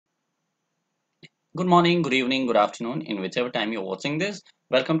Good morning, good evening, good afternoon, in whichever time you're watching this.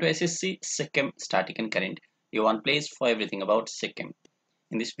 Welcome to SSC Sikkim Static and Current, your one place for everything about Sikkim.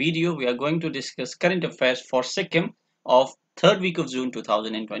 In this video, we are going to discuss current affairs for Sikkim of 3rd week of June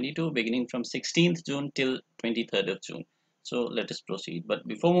 2022, beginning from 16th June till 23rd of June. So let us proceed. But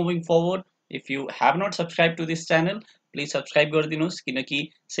before moving forward, if you have not subscribed to this channel, please subscribe गरिदिनुस् किनकि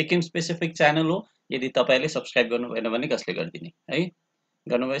Sikkim specific channel हो. यदि तपाईले subscribe गर्नु भएन भने कसले गर्दिने है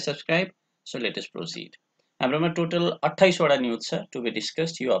गर्नुभयो subscribe. So let us proceed. हाम्रोमा टोटल 28 वटा न्यूज छ टु बी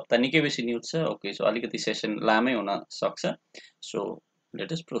डिस्कस्ड. यो हप्ता निकै बेसी न्यूज छ. ओके, सो अलिकति सेसन लामै हुन सक्छ. So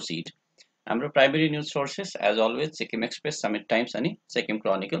let us proceed. हाम्रो primary news sources as always Sikkim express, summit times अनि सिक्किम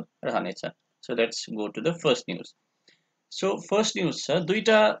क्रोनिकल रहनेछ. So let's go to the first news. So first news छ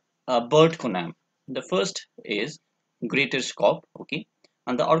दुईटा बर्डको नाम. The first is greater स्कप. Okay,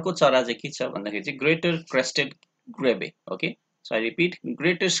 अन्त अर्को चरा चाहिँ के छ भन्दाखेरि चाहिँ greater crested ग्रेबे. Okay, so I repeat,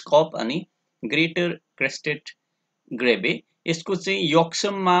 greater स्कप अनि ग्रेटर क्रेस्टेड ग्रेबे. यसको चाहिँ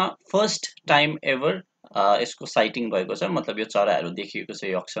यक्सममा फर्स्ट टाइम एभर यसको साइटिङ भएको छ, मतलब यो चराहरू देखिएको छ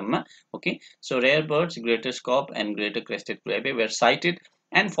यक्सममा. Okay, so rare birds greater स्कप and greater crested ग्रेबे where cited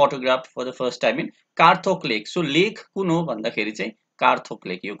and photographed for the first time in कार्थोक lake. So लेक कुन हो भन्दाखेरि चाहिँ कार्थोक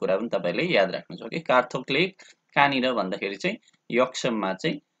लेक. यो कुरा पनि तपाईले याद राख्नुछ. ओके, कार्थोक लेक कहाँनिर भन्दाखेरि चाहिँ यक्सममा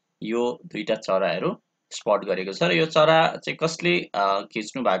चाहिँ यो दुईटा चराहरू स्पट गरेको छ. र यो चरा चाहिँ कसले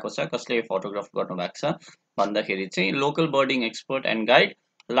खिच्नु भएको छ, कसले फोटोग्राफ गर्नु भएको छ भन्दाखेरि चाहिँ local बर्डिङ expert and guide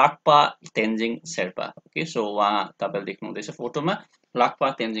Lakpa Tenzing Sherpa. Okay, so उहाँ तपाईले देख्नु हुँदैछ फोटोमा.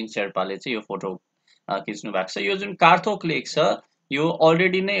 लाक्पा तेन्जिङ शेर्पाले चाहिँ यो फोटो खिच्नु भएको छ. यो जुन कार्थोक लेक छ यो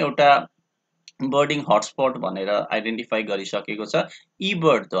अलरेडी नै एउटा बर्डिङ हटस्पट भनेर आइडेन्टिफाई गरिसकेको छ ई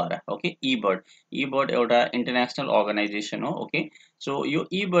बर्डद्वारा. ओके, ई बर्ड एउटा इन्टरनेसनल अर्गनाइजेसन हो. ओके, सो यो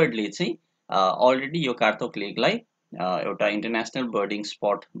ई बर्डले चाहिँ अलरेडी यो कार्थोक लेकलाई एउटा इन्टरनेसनल बर्डिङ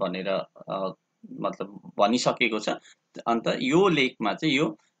स्पट भनेर मतलब भनिसकेको छ. अन्त यो लेकमा चाहिँ यो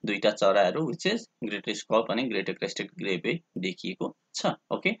दुईटा चराहरू विच इज ग्रेटर स्कप अनि ग्रेटर क्रेस्टेड ग्रेबे देखिएको छ.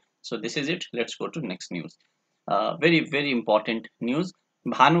 Okay, so this is it. Let's go to next news. Very important news.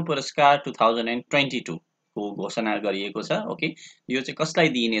 Bhanu पुरस्कार 2022 को घोषणा गरिएको छ. ओके, यो चाहिँ कसलाई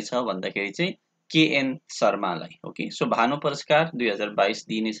दिइनेछ भन्दाखेरि चाहिँ केएन शर्मालाई. ओके, सो भानु पुरस्कार 2022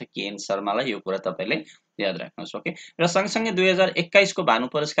 दिइनेछ केएन शर्मालाई. यो कुरा तपाईले याद राख्नुहोस्. ओके, र सँगसँगै 2021 को भानु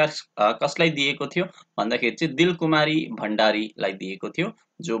पुरस्कार कसलाई दिएको थियो भन्दाखेरि चाहिँ दिलकुमारी भण्डारीलाई दिएको थियो,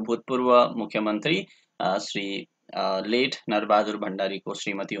 जो भूतपूर्व मुख्यमन्त्री श्री लेट नरबहादुर भण्डारीको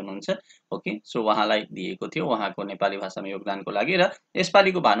श्रीमती हुनुहुन्छ. ओके, सो उहाँलाई दिएको थियो उहाँको नेपाली भाषामा योगदानको लागि. र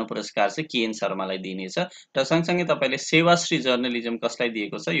यसपालिको भानु पुरस्कार चाहिँ केएन शर्मालाई दिइनेछ. र सँगसँगै तपाईले सेवाश्री जर्नलिजम कसलाई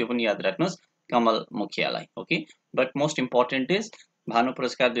दिएको छ यो पनि याद राख्नुहोस्, कमल मुखियालाई. Okay, but most important is Bhanu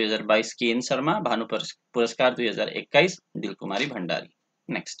पुरस्कार 2022 केएन शर्मा, भानु पुरस्कार 2021 Dilkumari Bhandari.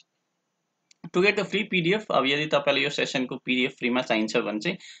 Next, to get the free PDF. अब यदि तपाईलाई यो सेसनको पीडीएफ फ्रीमा चाहिन्छ भने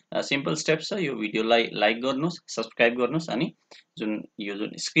चाहिँ सिम्पल स्टेप्स छ. यो भिडियोलाई लाइक गर्नुहोस्, सब्स्क्राइब गर्नुहोस् अनि यो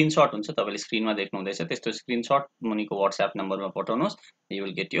जुन स्क्रिनशट हुन्छ तपाईले स्क्रिनमा देख्नु हुँदैछ त्यस्तो स्क्रिनशट मुनिको व्हाट्सएप नम्बरमा पठाउनुहोस्. You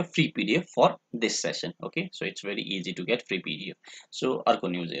will get your free PDF for this session. Okay, so it's very easy to get free PDF. So अर्को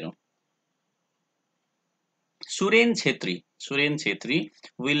न्यूज हेरौँ. Suren Chhetri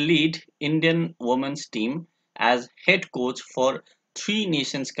will lead Indian women's team as head coach for 3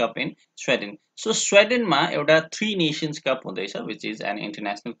 Nations Cup in Sweden. So Sweden मा एउटा 3 Nations Cup हुँदैछ which is an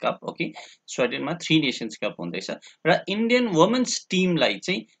international cup. Okay, Sweden मा 3 Nations Cup हुँदैछ र Indian women's team लाई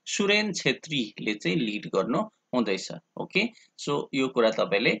चाहिँ सुरेन छेत्रीले चाहिँ लिड गर्नु हुँदैछ. ओके, सो यो कुरा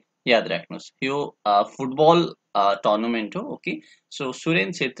तपाईले याद राख्नुहोस्. यो फुटबल tournament हो. Okay, so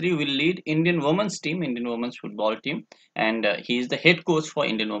Suren Chhetri will lead Indian women's team, Indian women's football team, and he is the head coach for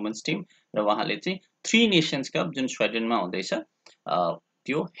Indian women's team. र उहाँले चाहिँ 3 Nations Cup जुन स्वेडनमा हुँदैछ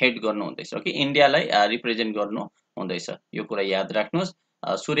त्यो हेड गर्नु हुँदैछ. ओके, इन्डियालाई रिप्रेजेन्ट गर्नु हुँदैछ. यो कुरा याद राख्नुहोस्.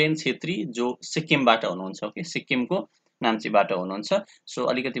 सुरेन छेत्री जो सिक्किमबाट हुनुहुन्छ. ओके, सिक्किमको नाम्चीबाट हुनुहुन्छ. सो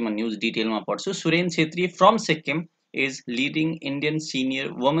अलिकति म न्यूज डिटेलमा पढ्छु. Suren Chhetri from Sikkim is leading Indian senior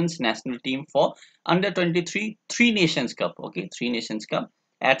women's national team for under 23 3 Nations Cup. Okay, 3 Nations Cup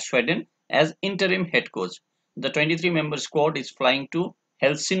at Sweden as interim head coach. The 23 member squad is flying to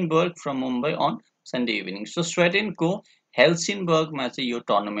Helsingborg from Mumbai on Sunday evening. So Sweden को Helsingborg मा चाहिँ यो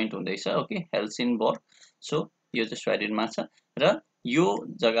tournament हुँदैछ. Okay, Helsingborg. So यो चाहिँ Sweden मा छ र यो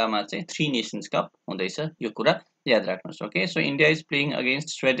जग्गामा चाहिँ 3 Nations Cup हुँदैछ. यो कुरा याद राख्नुहोस्. Okay, so India is playing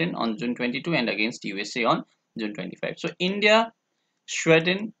against Sweden on June 22 and against USA on June 25. So India,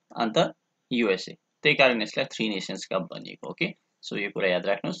 Sweden अन्त USA, त्यही कारण यसलाई 3 Nations Cup भनिएको. ओके, सो यो कुरा याद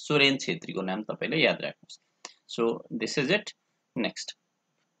राख्नुहोस्. सुरेन छेत्रीको नाम तपाईले याद राख्नुहोस्. So this is it. Next,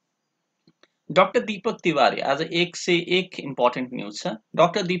 doctor Deepak Tiwari. आज 1 से 1 इम्पोर्टेन्ट न्यूज छ.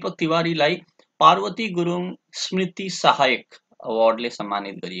 डाक्टर दीपक तिवारीलाई पार्वती गुरुङ स्मृति सहायक अवार्डले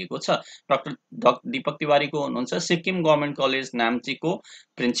सम्मानित गरिएको छ। डाक्टर दीपक तिवारीको हुनुहुन्छ सिक्किम गभर्नमेन्ट कलेज नाम्चीको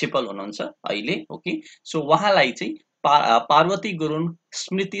प्रिन्सिपल हुनुहुन्छ अहिले। ओके, सो उहाँलाई चाहिँ पार्वती गुरुङ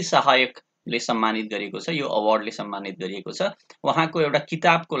स्मृति सहायकले सम्मानित गरिएको छ, यो अवार्डले सम्मानित गरिएको छ उहाँको एउटा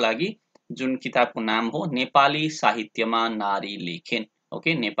किताबको लागि, जुन किताबको नाम हो नेपाली साहित्यमा नारी लेखन।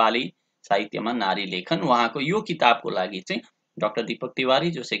 ओके, नेपाली साहित्यमा नारी लेखन, उहाँको यो किताबको लागि चाहिँ डाक्टर दीपक तिवारी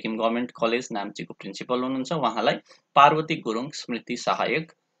जो सिक्किम गभर्नमेन्ट कलेज नाम्चीको प्रिन्सिपल हुनुहुन्छ उहाँलाई पार्वती गुरुङ स्मृति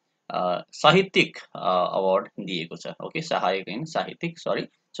सहायक साहित्यिक अवार्ड दिएको छ। ओके, सहायक हैन साहित्यिक, sorry.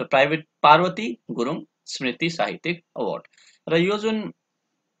 So private Parvati Gurung स्मृति साहित्यिक अवार्ड। र यो जुन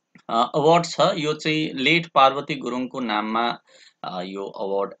अवार्ड छ यो चाहिँ लेट पार्वती गुरुङको नाममा यो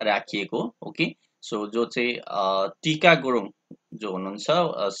अवार्ड राखिएको। ओके, सो जो चाहिँ टीका गुरुङ जो हुनुहुन्छ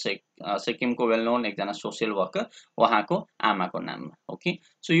सिक्किमको वेल नोन एकजना सोसियल वर्कर, उहाँको आमाको नाममा। ओके,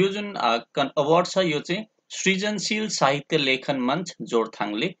 सो यो जुन अवार्ड छ यो चाहिँ सृजनशील साहित्य लेखन मञ्च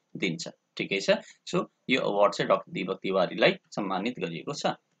जोरथाङले दिन्छ। ठिकै छ, सो यो अवार्ड चाहिँ डाक्टर दीपक तिवारीलाई सम्मानित गरिएको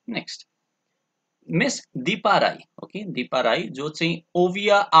छ। Next, miss Deepa Rai. Okay, Deepa Rai जो चाहिँ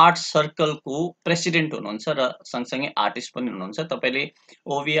ओभिया आर्ट सर्कलको प्रेसिडेन्ट हुनुहुन्छ र सँगसँगै आर्टिस्ट पनि हुनुहुन्छ। तपाईले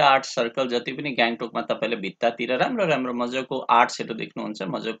ओभिया आर्ट सर्कल जति पनि ग्याङटोकमा तपाईले भित्तातिर राम्रो राम्रो मजाको आर्ट्सहरू देख्नुहुन्छ,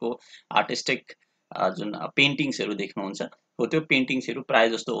 मजाको आर्टिस्टिक जुन पेन्टिङ्सहरू देख्नुहुन्छ हो, त्यो पेन्टिङ्सहरू प्राय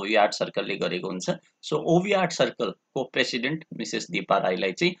जस्तो ओभिया आर्ट सर्कलले गरेको हुन्छ। So ओभिया art सर्कलको president Mrs Deepa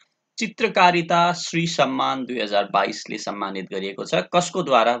राईलाई चाहिँ चित्रकारिता श्री सम्मान 2022 ले सम्मानित गरिएको छ। कसको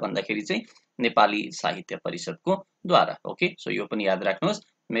द्वारा भन्दाखेरि चाहिँ नेपाली साहित्य परिषदको द्वारा। ओके, सो यो पनि याद राख्नुहोस्,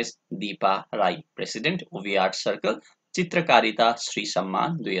 miss Deepa Rai president ओभिया art circle, चित्रकारिता Shri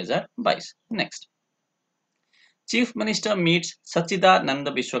सम्मान 2022। Next, Chief Minister meets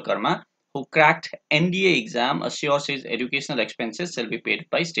Sachidananda Vishwakarma who cracked NDA exam, assures his educational expenses shall be paid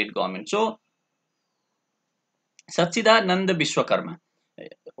by state government. So Sachidananda Vishwakarma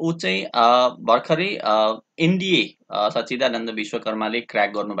ऊ चाहिँ भर्खरै एनडीए सच्चिदानन्द विश्वकर्माले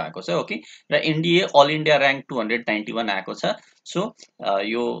क्र्याक गर्नु भएको छ। ओके, र एनडीए अल इन्डिया र्याङ्क 291 आएको छ। सो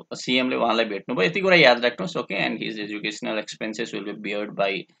यो सीएमले उहाँलाई भेट्नु भयो, यति कुरा याद राख्नुहोस्। Okay, and his educational expenses will be beard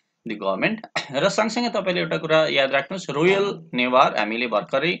by the government. र सँगसँगै तपाईँले एउटा कुरा याद राख्नुहोस्, रोयल नेवार, हामीले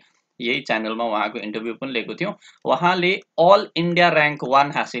भर्खरै यही च्यानलमा उहाँको इन्टरभ्यू पनि लिएको थियौँ। उहाँले अल इन्डिया र्याङ्क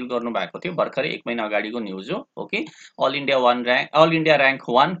 1 हासिल गर्नु भएको थियो, भर्खरै 1 महिना अगाडिको न्युज हो। ओके, अल इन्डिया र्याङ्क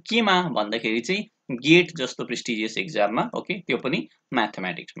 1 केमा भन्दाखेरि चाहिँ गेट जस्तो प्रेस्टिजियस एक्जाममा। ओके, त्यो पनि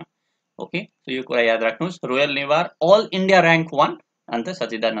म्याथमेटिक्समा। ओके, सो यो कुरा याद राख्नुहोस्, royal Newar all India rank 1 अन्त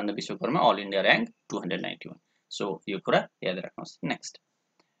सच्चिदानन्द Vishwakarma all India rank 291। So यो कुरा याद राख्नुहोस्। नेक्स्ट,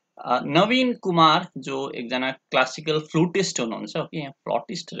 नवीन कुमार जो एकजना क्लासिकल फ्लुटिस्ट हुनुहुन्छ। ओके, यहाँ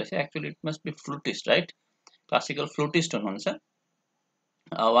फ्लटिस्ट रहेछ, actually it must be फ्लुटिस्ट, right? Classical फ्लुटिस्ट हुनुहुन्छ।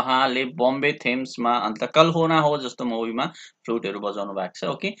 उहाँले बम्बे थेम्समा अन्त कल होना हो जस्तो मुभीमा फ्लुटहरू बजाउनु भएको छ।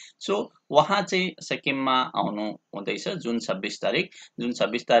 ओके, सो उहाँ चाहिँ सिक्किममा आउनु हुँदैछ जुन 26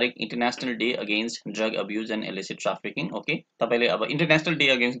 तारिक international day against drug abuse and illicit trafficking. Okay, तपाईले अब इन्टरनेसनल डे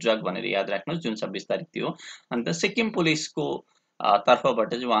अगेन्स्ट ड्रग भनेर याद राख्नुहोस्, जुन 26 तारिक थियो। अन्त सिक्किम पुलिसको तर्फबाट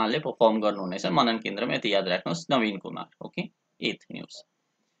चाहिँ उहाँले परफर्म गर्नुहुनेछ मनन केन्द्रमा, यति याद राख्नुहोस्। नवीन कुमार। Okay, 8th news.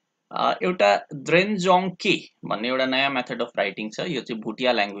 एउटा द्रेन्जोङके भन्ने एउटा नयाँ मेथड अफ राइटिङ छ, यो चाहिँ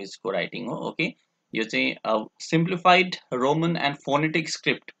भुटिया ल्याङ्ग्वेजको राइटिङ हो। ओके, यो चाहिँ सिम्प्लिफाइड रोमन एन्ड फोनेटिक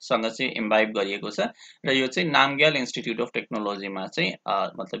स्क्रिप्टसँग चाहिँ इम्बाइब गरिएको छ र यो चाहिँ नामग्याल इन्स्टिट्युट अफ टेक्नोलोजीमा चाहिँ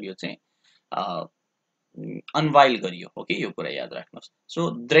मतलब यो चाहिँ अनवाइल गरियो। ओके, यो कुरा याद राख्नुहोस्। सो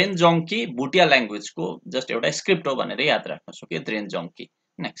द्रेन्जोङके भुटिया ल्याङ्ग्वेजको जस्ट एउटा स्क्रिप्ट हो भनेर याद राख्नुहोस्। ओके, द्रेन्जोङके।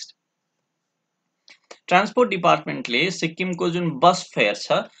 नेक्स्ट, ट्रान्सपोर्ट डिपार्टमेन्टले सिक्किमको जुन बस फेयर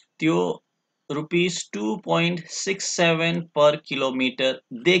छ त्यो रुपीस 2.67 पर किलोमिटर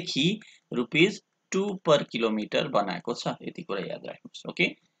देखि रुपीस 2 पर किलोमिटर बनाएको छ, यति कुरा याद राख्नुहोस्। ओके,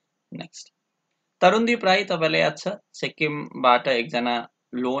 नेक्स्ट, तरुणदीप राई तपाईलाई याद छ, सिक्किमबाट एकजना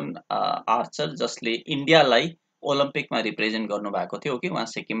लोन आर्चर जसले इन्डियालाई ओलम्पिकमा रिप्रेजेन्ट गर्नु भएको थियो। ओके, उहाँ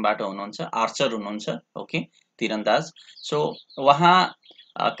सिक्किमबाट हुनुहुन्छ, आर्चर हुनुहुन्छ। ओके, तीरन्दाज। सो उहाँ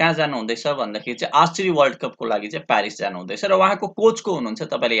कहाँ जानु हुँदैछ भन्दाखेरि चाहिँ आर्चरी वर्ल्ड कपको लागि चाहिँ प्यारिस जानु हुँदैछ र उहाँको कोच को हुनुहुन्छ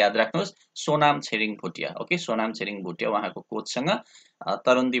तपाईले याद राख्नुहोस्, सोनाम छिरिङ भुटिया। ओके, सोनाम छिरिङ भुटिया उहाँको कोचसँग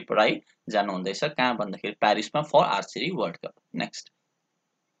तरुणदीप राई जानु हुँदैछ कहाँ भन्दाखेरि प्यारिसमा for archery world cup. Next,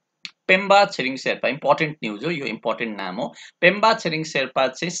 Pemba Tshering Sherpa, important news हो, यो इम्पोर्टेन्ट नाम हो। पेम्बा छिरिङ शेर्पा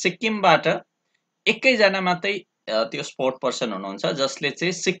चाहिँ सिक्किमबाट एकैजना मात्रै त्यो स्पोर्ट पर्सन हुनुहुन्छ जसले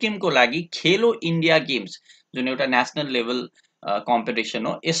चाहिँ सिक्किमको लागि खेलो इन्डिया गेम्स जुन एउटा नेसनल लेभल कम्पिटिसन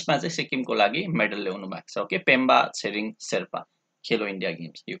हो यसमा चाहिँ सिक्किमको लागि मेडल ल्याउनु भएको छ। Okay, Pemba Tshering Sherpa, Khelo India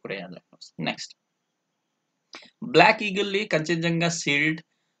games, यो कुरा याद राख्नुहोस्। नेक्स्ट, ब्ल्याक इगलले कञ्चनजङ्घा सिल्ड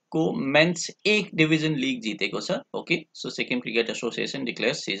को मेन्स ए डिभिजन लिग जितेको छ okay so Sikkim cricket association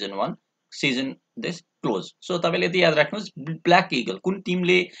declares season this close so तपाईले यति याद राख्नुस् ब्ल्याक इगल कुन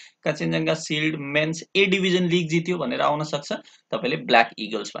टिमले Kanchenjunga shield men's A division league जित्यो भनेर आउन सक्छ तपाईले ब्ल्याक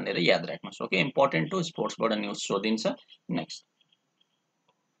इगल्स भनेर याद राख्नुस् ओके इम्पोर्टेन्ट हो स्पोर्ट्सबाट न्यूज सोधिन्छ नेक्स्ट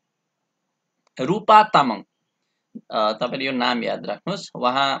रूपा तामाङ तपाईले यो नाम याद राख्नुस्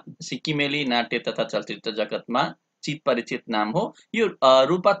उहाँ सिक्किमेली नाट्य तथा चलचित्र जगतमा चित परिचित नाम हो यो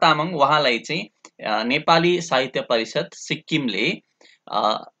रूपा तामाङ उहाँलाई चाहिँ नेपाली साहित्य परिषद सिक्किमले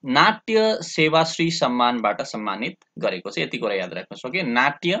नाट्य सेवाश्री सम्मानबाट सम्मानित गरेको छ यति कुरा याद राख्नुस् ओके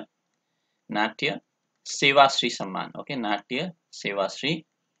नाट्य सेवाश्री सम्मान ओके नाट्य सेवाश्री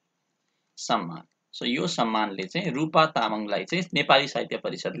सम्मान सो यो सम्मानले चाहिँ रूपा तामाङलाई चाहिँ नेपाली साहित्य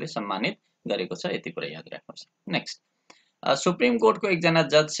परिषदले सम्मानित गरेको छ यति कुरा याद राख्नुस् नेक्स्ट सुप्रिम कोर्टको एकजना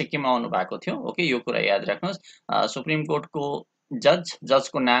जज सिक्किम आउनु भएको थियो ओके यो कुरा याद राख्नुस् सुप्रिम कोर्टको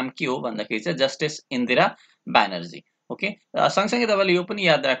जजको नाम के हो भन्दाखेरि चाहिँ जस्टिस इन्दिरा ब्यानर्जी ओके सँगसँगै तपाईले यो पनि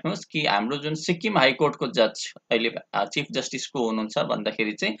याद राख्नुस् कि हाम्रो जुन सिक्किम हाइकोर्टको जज अहिले चिफ जस्टिसको हुनुहुन्छ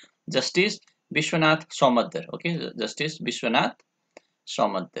भन्दाखेरि चाहिँ justice Vishwanath Somadder okay justice Vishwanath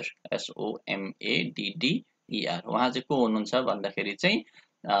Somadder SOMADDER उहाँ चाहिँ को हुनुहुन्छ भन्दाखेरि चाहिँ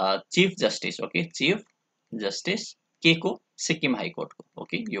chief justice okay chief justice के को सिक्किम हाइकोर्टको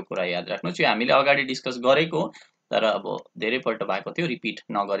ओके यो कुरा याद राख्नुस् यो हामीले अगाडि डिस्कस गरेको तर अब धेरैपल्ट भएको थियो रिपिट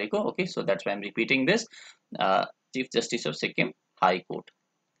नगरेको okay so that's why I am repeating this chief justice of Sikkim high court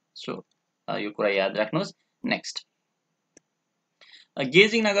so यो कुरा याद राख्नुस् नेक्स्ट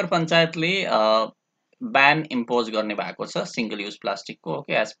गेजिङ नगर पञ्चायतले ब्यान इम्पोज गर्ने भएको छ सिंगल युज प्लास्टिकको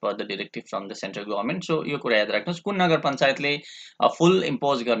okay as per the डाइरेक्टिभ from the central government so यो कुरा याद राख्नुस् कुन नगर पञ्चायतले फुल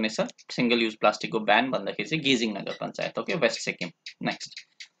इम्पोज गर्नेछ सिंगल युज प्लास्टिकको ब्यान भन्दाखेरि चाहिँ गेजिङ नगर panchayat okay West Sikkim next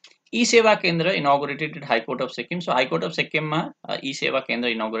ई सेवा केन्द्र इनोगुरेटेड high court of Sikkim so high court of सिक्किममा ई सेवा केन्द्र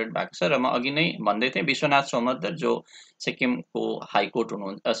इनोगुरेट भएको छ र म अघि नै भन्दै थिएँ विश्वनाथ सोमद्दर जो सिक्किमको हाइकोर्ट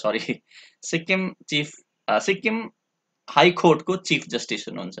हुनुहुन्छ सरी सिक्किम हाइकोर्टको चिफ जस्टिस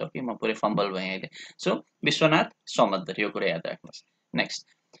हुनुहुन्छ ओके म पुरै फम्बल भएँ अहिले सो विश्वनाथ सोमद्दर यो कुरा याद राख्नुहोस्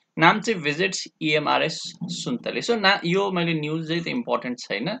नेक्स्ट नाम्ची भिजिट्स EMRS सुन्तले सो यो मैले न्यूज चाहिँ त इम्पोर्टेन्ट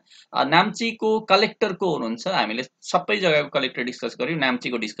छैन नाम्चीको कलेक्टर को हुनुहुन्छ हामीले सबै जग्गाको कलेक्टर डिस्कस गर्यौं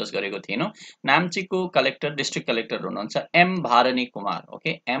नाम्चीको डिस्कस गरेको थिएनौं नाम्चीको कलेक्टर डिस्ट्रिक्ट कलेक्टर हुनुहुन्छ M Bharni Kumar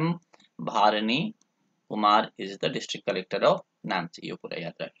okay M Bharni Kumar is the district collector of Namchi यो कुरा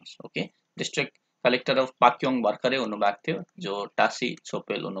याद राख्नुहोस् okay district collector of Pakyong भर्खरै हुनु भएको थियो जो टासी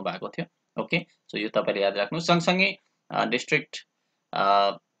छोपेल हुनु भएको थियो ओके सो यो तपाईले याद राख्नु सँगसँगै डिस्ट्रिक्ट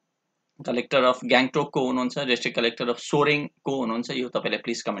कलेक्टर अफ ग्याङटोक को हुनुहुन्छ डिस्ट्रिक्ट कलेक्टर अफ सोरेङ को हुनुहुन्छ यो तपाईले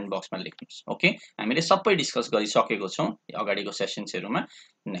प्लिज कमेन्ट बक्समा लेख्नुस् ओके हामीले सबै डिस्कस गरिसकेको छौं अगाडिको सेसन्सहरुमा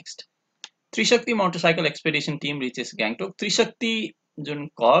नेक्स्ट त्रिशक्ति motorcycle expedition team riches Gangtok त्रिशक्ति जुन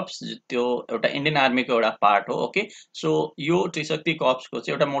कर्प्स त्यो एउटा इन्डियन आर्मीको एउटा पार्ट हो ओके सो यो त्रिशक्ति कर्प्सको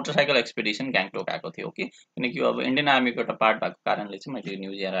चाहिँ एउटा मोटरसाइकल एक्सपेडिसन ग्याङटोक आएको थियो ओके किनकि अब इन्डियन आर्मीको एउटा पार्ट भएको कारणले चाहिँ मैले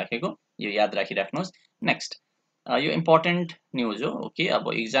न्यूज यहाँ राखेको यो याद राखिराख्नुस् नेक्स्ट यो इम्पोर्टेन्ट न्यूज हो ओके अब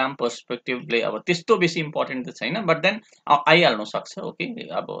एक्जाम पर्सपेक्टिभले अब त्यस्तो बेसी इम्पोर्टेन्ट त छैन बट देन आइहाल्नु सक्छ ओके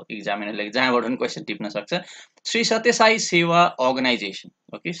अब एक्जामिनरले जहाँबाट पनि क्वेशन टिप्न सक्छ श्री सत्य साई सेवा अर्गनाइजेसन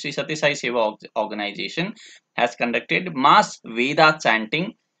ओके श्री सत्य साई सेवा organisation has conducted mass Veda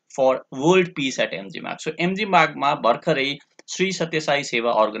chanting for world peace at MG Marg. So MG Marg मा भर्खरै श्री सत्य साई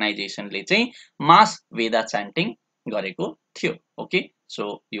सेवा अर्गनाइजेसनले चाहिँ मास वेदा च्यान्टिङ गरेको थियो ओके सो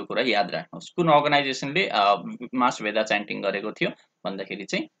यो कुरा याद राख्नुस् कुन अर्गनाइजेसनले मास वेदा च्यान्टिङ गरेको थियो भन्दाखेरि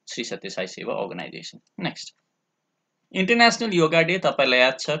चाहिँ श्री सत्य साई सेवा organisation next international yoga day तपाईलाई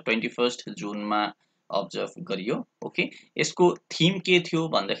याद छ 21 जुनमा अब्जर्भ गरियो ओके यसको थीम के थियो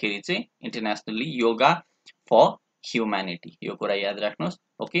भन्दाखेरि चाहिँ इन्टरनेशनली योगा फर ह्युम्यानिटी यो कुरा याद राख्नुस्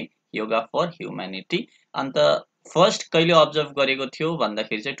ओके योगा फर ह्युम्यानिटी अन्त फर्स्ट कहिले अब्जर्भ गरेको थियो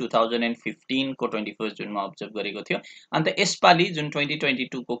भन्दाखेरि चाहिँ 2015 को 21 जुनमा अब्जर्भ गरेको थियो अन्त यसपाली जुन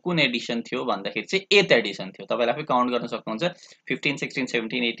 2022 को कुन एडिसन थियो भन्दाखेरि चाहिँ 8th एडिसन थियो तपाईले आफै काउन्ट गर्न सक्नुहुन्छ 15 16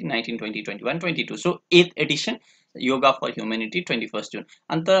 17 18 19 20 21 22 so 8th Edison yoga for humanity 21 जुन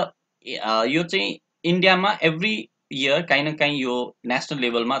अन्त यो चाहिँ इन्डियामा एभ्री इयर काहीँ न काहीँ यो नेशनल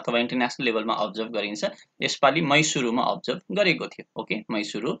लेभलमा अथवा इन्टरनेशनल लेभलमा अब्जर्भ गरिन्छ यसपाली मैसुरुमा अब्जर्भ गरेको थियो okay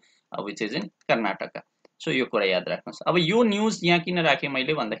Mysuru which is in Karnataka so यो कुरा याद राख्नुस् अब यो न्यूज यहाँ किन राखे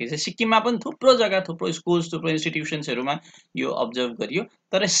मैले भन्दाखेरि चाहिँ सिक्किममा पनि थुप्रो जग्गा थुप्रो स्कुल्स थुप्रो इन्स्टिट्युसन्सहरुमा यो अब्जर्भ गरियो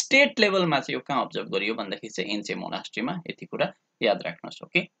तर स्टेट लेभलमा चाहिँ यो कहाँ अब्जर्भ गरियो भन्दाखेरि चाहिँ इन्चे मोनास्ट्रीमा यति कुरा याद राख्नुस्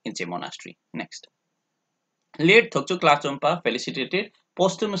okay इन्चे monastery next let थोक्चुक लाचोम्पा felicitated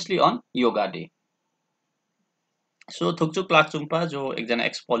posthumously on yoga day so थुक्चुक लाक्चुङपा जो एकजना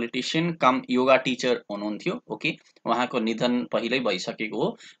एक्स पोलिटिशियन कम योगा टिचर हुनुहुन्थ्यो ओके, उहाँको निधन पहिल्यै भइसकेको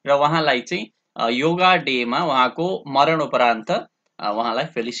हो र उहाँलाई चाहिँ योगा डेमा उहाँको मरण उपरान्त उहाँलाई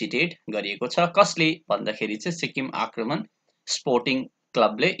फेलिसिटेट गरिएको छ। कसले भन्दाखेरि चाहिँ सिक्किम आक्रमण स्पोर्टिङ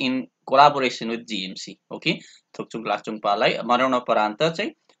क्लबले in collaboration with GMC okay, थुक्चुक लाक्चुङपालाई मरणोपरान्त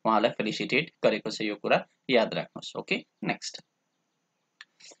चाहिँ उहाँलाई फेलिसिटेट गरेको छ, यो कुरा याद राख्नुहोस् okay. Next,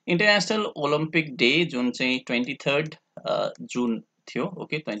 international Olympic day जुन चाहिँ 23 जुन थियो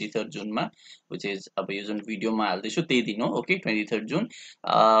ओके, 23 जुनमा विच इज अब यो जुन भिडियोमा हाल्दैछु त्यही दिन हो ओके, 23 जुन।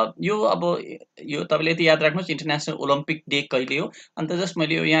 यो अब यो तपाईँले यति याद राख्नुहोस् इन्टरनेसनल ओलम्पिक डे कहिले हो। अन्त जस्ट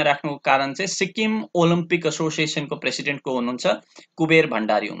मैले यो यहाँ राख्नुको कारण चाहिँ सिक्किम ओलम्पिक एसोसिएसनको प्रेसिडेन्ट को हुनुहुन्छ, कुबेर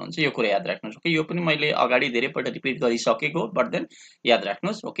भण्डारी हुनुहुन्छ, यो कुरा याद राख्नुहोस् ओके। यो पनि मैले अगाडि धेरैपल्ट रिपिट गरिसकेको, बट देन याद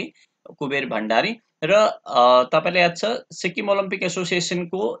राख्नुहोस् ओके, कुबेर भण्डारी। र तपाईलाई याद छ सिक्किम ओलम्पिक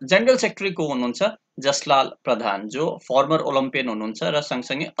एसोसिएसनको जनरल सेक्रेटरी को हुनुहुन्छ, जसलाल प्रधान, जो फर्मर ओलम्पियन हुनुहुन्छ र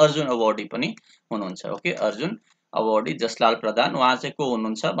सँगसँगै अर्जुन अवार्डी पनि हुनुहुन्छ ओके, अर्जुन अवार्डी जसलाल प्रधान। उहाँ चाहिँ को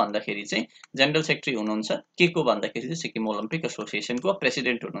हुनुहुन्छ भन्दाखेरि चाहिँ जनरल सेक्रेटरी हुनुहुन्छ, के को भन्दाखेरि चाहिँ सिक्किम ओलम्पिक एसोसिएसनको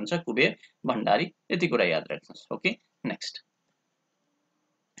प्रेसिडेन्ट हुनुहुन्छ कुबेर भण्डारी, यति कुरा याद राख्नुहोस् okay. Next,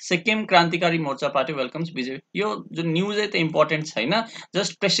 Sikkim Krantikari Morcha party welcomes BJP. यो जुन न्यूज है त इम्पोर्टेन्ट छैन,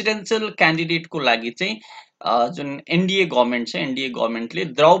 जस्ट प्रेसिडेन्शियल क्यान्डिडेटको लागि चाहिँ जुन एनडीए गभर्नमेन्ट छ, एनडीए गभर्नमेन्टले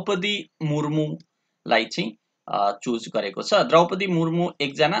द्रौपदी मुर्मुलाई चाहिँ चुज गरेको छ। द्रौपदी मुर्मु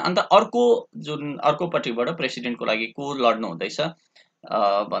एकजना, अन्त अर्को जुन अर्कोपट्टिबाट प्रेसिडेन्टको लागि को लड्नु हुँदैछ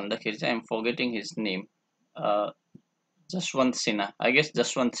भन्दाखेरि चाहिँ I'm forgetting his name, Jaswant Sinha, I guess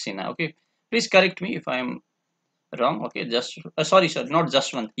Jaswant Sinha okay, please correct me if I am wrong okay, just sorry not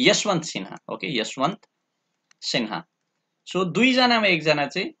Jaswant, Yashwant Sinha okay, Yashwant Sinha. So दुईजनामा एकजना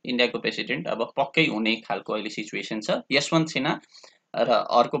चाहिँ इन्डियाको प्रेसिडेन्ट अब पक्कै हुने खालको अहिले सिचुएसन छ, यशवन्त सिन्हा र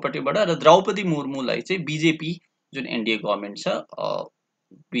अर्कोपट्टिबाट, र द्रौपदी मुर्मुलाई चाहिँ बिजेपी जुन एनडीए गभर्नमेन्ट छ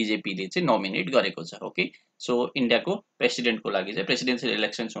बिजेपीले चाहिँ नोमिनेट गरेको छ ओके। सो इन्डियाको प्रेसिडेन्टको लागि चाहिँ प्रेसिडेन्सियल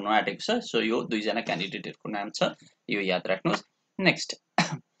इलेक्सन्स हुन आँटेको छ, सो यो दुईजना क्यान्डिडेटहरूको नाम छ, यो याद राख्नुहोस्। नेक्स्ट,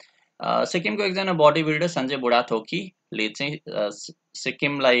 सिक्किमको एकजना बडी बिल्डर सञ्जय बुढाथोकीले चाहिँ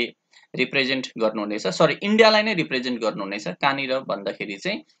सिक्किमलाई रिप्रेजेन्ट गर्नुहुनेछ, सरी इन्डियालाई नै रिप्रेजेन्ट गर्नुहुनेछ, कहाँनिर भन्दाखेरि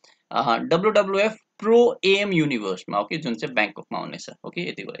चाहिँ डब्लुडब्लुएफ प्रो एएम युनिभर्समा ओके, जुन चाहिँ ब्याङ्ककमा हुनेछ ओके,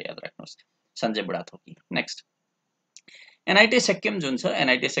 यति कुरा याद राख्नुहोस्, सञ्जय बुढाथोकी। नेक्स्ट, एनआइटी सिक्किम जुन छ,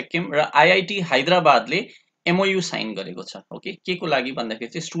 एनआइटी सिक्किम र आइआइटी हैदराबादले एमओयू साइन गरेको छ ओके, के को लागि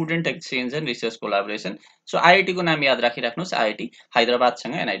भन्दाखेरि चाहिँ student exchange and research collaboration. So IIT को नाम याद राखिराख्नुहोस्, आइआइटी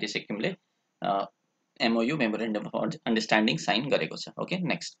हैदराबादसँग एनआइटी सिक्किमले MOU memorandum of understanding sign गरेको छ ओके।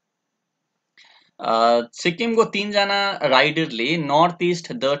 नेक्स्ट, सिक्किमको 3 जना राइडरले north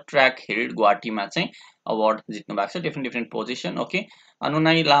east the track healed गुवाहाटीमा चाहिँ अवार्ड जित्नु भएको छ, डिफ्रेन्ट पोजिसन ओके।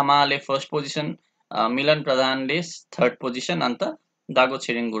 अनुनाई लामाले फर्स्ट पोजिसन, मिलन प्रधानले थर्ड पोजिसन, अन्त दागो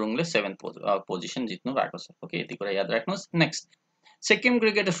छिरिङ गुरुङले 7th पोजिसन जित्नु भएको छ ओके, यति कुरा याद राख्नुहोस्। Next, Sikkim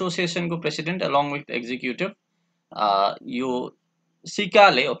cricket एसोसिएसनको president along with executive यो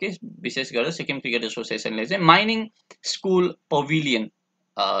सिकाले ओके, विशेष गरेर सिक्किम क्रिकेट एसोसिएसनले चाहिँ माइनिङ स्कुल पभिलियन,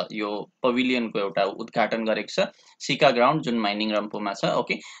 यो पभिलियनको एउटा उद्घाटन गरेको छ, सिका ग्राउन्ड जुन माइनिङ रम्फूमा छ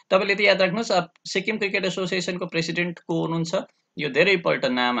ओके। तपाईँले यति याद राख्नुहोस्, सिक्किम क्रिकेट एसोसिएसनको प्रेसिडेन्ट को हुनुहुन्छ, यो धेरैपल्ट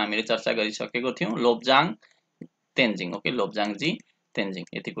नाम हामीले चर्चा गरिसकेको थियौँ, लोब्जाङ तेन्जिङ ओके, लोब्जाङजी तेन्जिङ,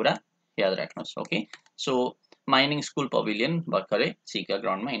 यति कुरा याद राख्नुहोस् ओके। सो माइनिङ स्कुल पभिलियन भर्खरै सिका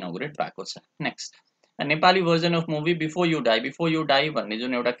ग्राउन्डमा इनोग्रेट भएको छ। Next, Nepali version of movie before you die भन्ने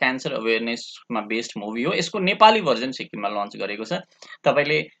जुन एउटा क्यान्सर अवेरनेसमा बेस्ड मुभी हो, यसको नेपाली भर्जन सिक्किममा लन्च गरेको छ।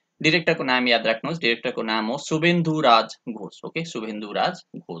 तपाईँले डिरेक्टरको नाम याद राख्नुहोस्, डिरेक्टरको नाम हो शुभेन्दु राज घोष ओके, शुभेन्दु राज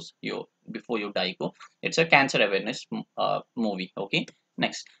घोष। यो बिफोर यु डाई को it's a cancer awareness movie okay.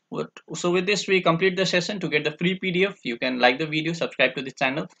 Next, so with this we complete the session. To get the free PDF, you can like the video, subscribe to this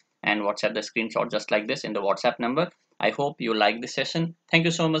channel, and WhatsApp the screenshot just like this in the WhatsApp number. I hope you like this session. Thank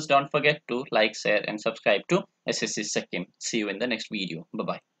you so much. Don't forget to like, share, and subscribe to SSC Sikkim. See you in the next video. Bye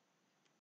bye.